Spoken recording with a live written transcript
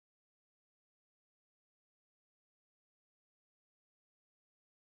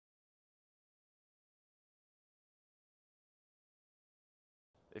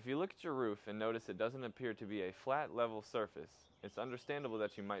If you look at your roof and notice it doesn't appear to be a flat, level surface, it's understandable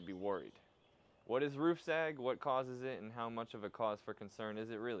that you might be worried. What is roof sag, what causes it, and how much of a cause for concern is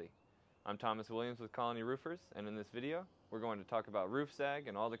it really? I'm Thomas Williams with Colony Roofers, and in this video, we're going to talk about roof sag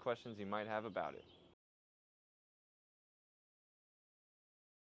and all the questions you might have about it.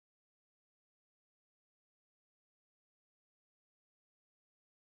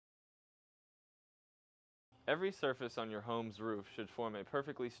 Every surface on your home's roof should form a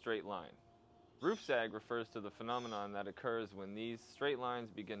perfectly straight line. Roof sag refers to the phenomenon that occurs when these straight lines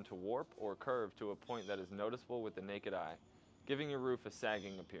begin to warp or curve to a point that is noticeable with the naked eye, giving your roof a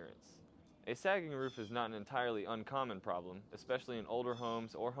sagging appearance. A sagging roof is not an entirely uncommon problem, especially in older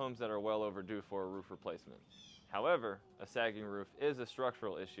homes or homes that are well overdue for a roof replacement. However, a sagging roof is a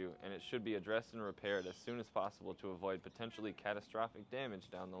structural issue and it should be addressed and repaired as soon as possible to avoid potentially catastrophic damage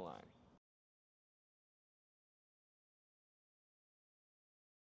down the line.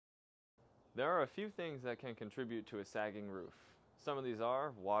 There are a few things that can contribute to a sagging roof. Some of these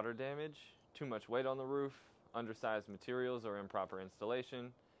are water damage, too much weight on the roof, undersized materials or improper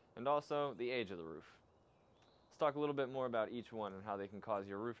installation, and also the age of the roof. Let's talk a little bit more about each one and how they can cause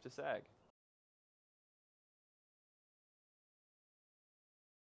your roof to sag.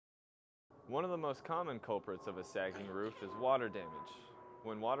 One of the most common culprits of a sagging roof is water damage.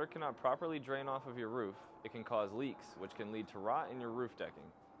 When water cannot properly drain off of your roof, it can cause leaks, which can lead to rot in your roof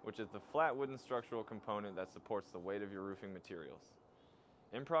decking, which is the flat wooden structural component that supports the weight of your roofing materials.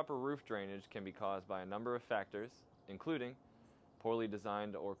 Improper roof drainage can be caused by a number of factors, including poorly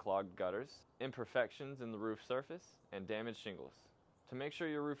designed or clogged gutters, imperfections in the roof surface, and damaged shingles. To make sure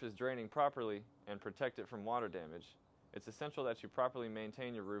your roof is draining properly and protect it from water damage, it's essential that you properly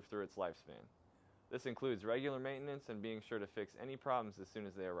maintain your roof through its lifespan. This includes regular maintenance and being sure to fix any problems as soon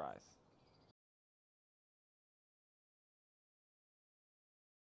as they arise.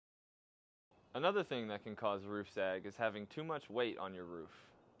 Another thing that can cause roof sag is having too much weight on your roof.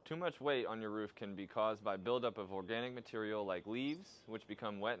 Too much weight on your roof can be caused by buildup of organic material like leaves, which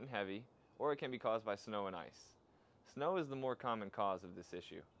become wet and heavy, or it can be caused by snow and ice. Snow is the more common cause of this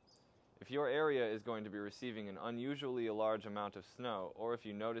issue. If your area is going to be receiving an unusually large amount of snow, or if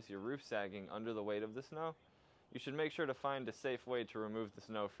you notice your roof sagging under the weight of the snow, you should make sure to find a safe way to remove the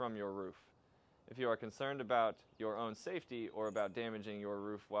snow from your roof. If you are concerned about your own safety or about damaging your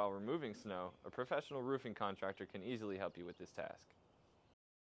roof while removing snow, a professional roofing contractor can easily help you with this task.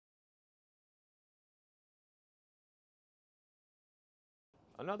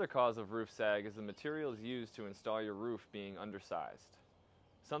 Another cause of roof sag is the materials used to install your roof being undersized.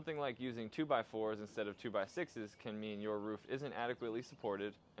 Something like using 2x4s instead of 2x6s can mean your roof isn't adequately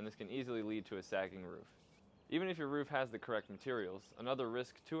supported, and this can easily lead to a sagging roof. Even if your roof has the correct materials, another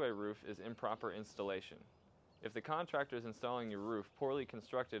risk to a roof is improper installation. If the contractor is installing your roof poorly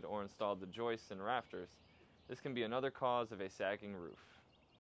constructed or installed the joists and rafters, this can be another cause of a sagging roof.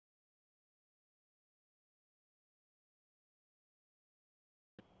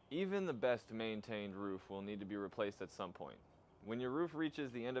 Even the best maintained roof will need to be replaced at some point. When your roof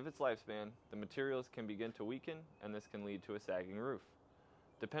reaches the end of its lifespan, the materials can begin to weaken, and this can lead to a sagging roof.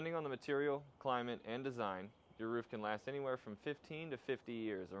 Depending on the material, climate, and design, your roof can last anywhere from 15 to 50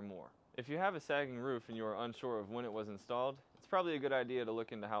 years or more. If you have a sagging roof and you are unsure of when it was installed, it's probably a good idea to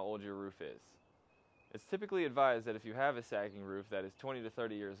look into how old your roof is. It's typically advised that if you have a sagging roof that is 20 to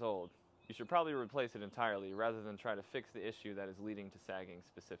 30 years old, you should probably replace it entirely rather than try to fix the issue that is leading to sagging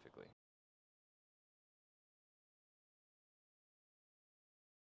specifically.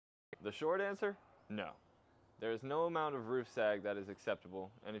 The short answer? No. There is no amount of roof sag that is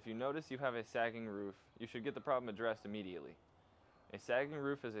acceptable, and if you notice you have a sagging roof, you should get the problem addressed immediately. A sagging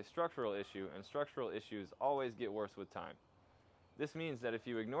roof is a structural issue, and structural issues always get worse with time. This means that if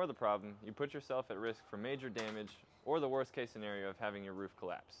you ignore the problem, you put yourself at risk for major damage or the worst case scenario of having your roof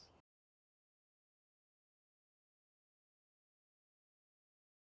collapse.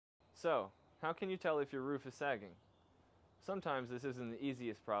 So, how can you tell if your roof is sagging? Sometimes this isn't the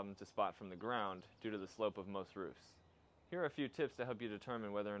easiest problem to spot from the ground due to the slope of most roofs. Here are a few tips to help you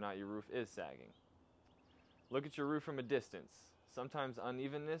determine whether or not your roof is sagging. Look at your roof from a distance. Sometimes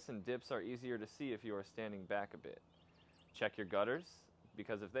unevenness and dips are easier to see if you are standing back a bit. Check your gutters,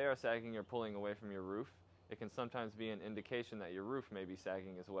 because if they are sagging or pulling away from your roof, it can sometimes be an indication that your roof may be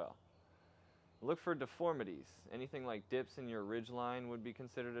sagging as well. Look for deformities. Anything like dips in your ridge line would be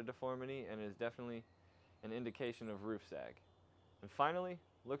considered a deformity and is definitely an indication of roof sag. And finally,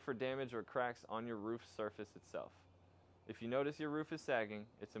 look for damage or cracks on your roof surface itself. If you notice your roof is sagging,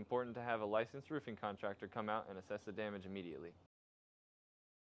 it's important to have a licensed roofing contractor come out and assess the damage immediately.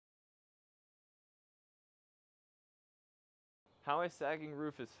 How a sagging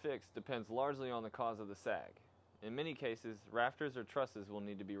roof is fixed depends largely on the cause of the sag. In many cases, rafters or trusses will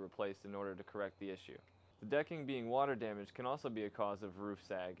need to be replaced in order to correct the issue. The decking being water damaged can also be a cause of roof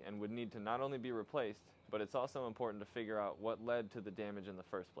sag and would need to not only be replaced, but it's also important to figure out what led to the damage in the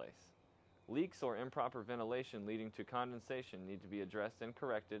first place. Leaks or improper ventilation leading to condensation need to be addressed and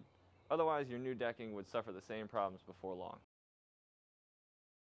corrected, otherwise your new decking would suffer the same problems before long.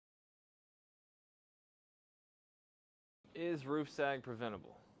 Is roof sag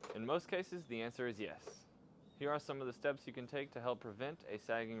preventable? In most cases, the answer is yes. Here are some of the steps you can take to help prevent a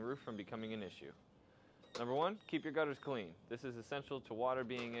sagging roof from becoming an issue. Number 1, keep your gutters clean. This is essential to water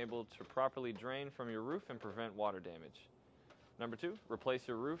being able to properly drain from your roof and prevent water damage. Number 2, replace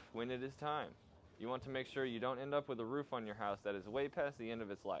your roof when it is time. You want to make sure you don't end up with a roof on your house that is way past the end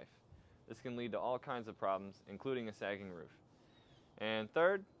of its life. This can lead to all kinds of problems, including a sagging roof. And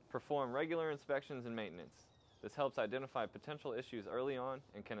third, perform regular inspections and maintenance. This helps identify potential issues early on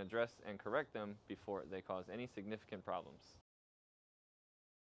and can address and correct them before they cause any significant problems.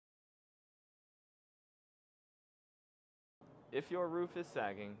 If your roof is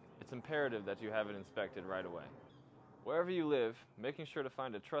sagging, it's imperative that you have it inspected right away. Wherever you live, making sure to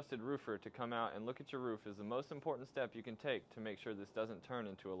find a trusted roofer to come out and look at your roof is the most important step you can take to make sure this doesn't turn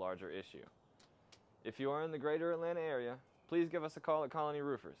into a larger issue. If you are in the greater Atlanta area, please give us a call at Colony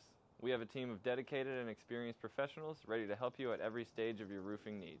Roofers. We have a team of dedicated and experienced professionals ready to help you at every stage of your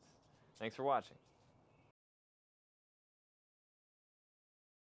roofing needs. Thanks for watching.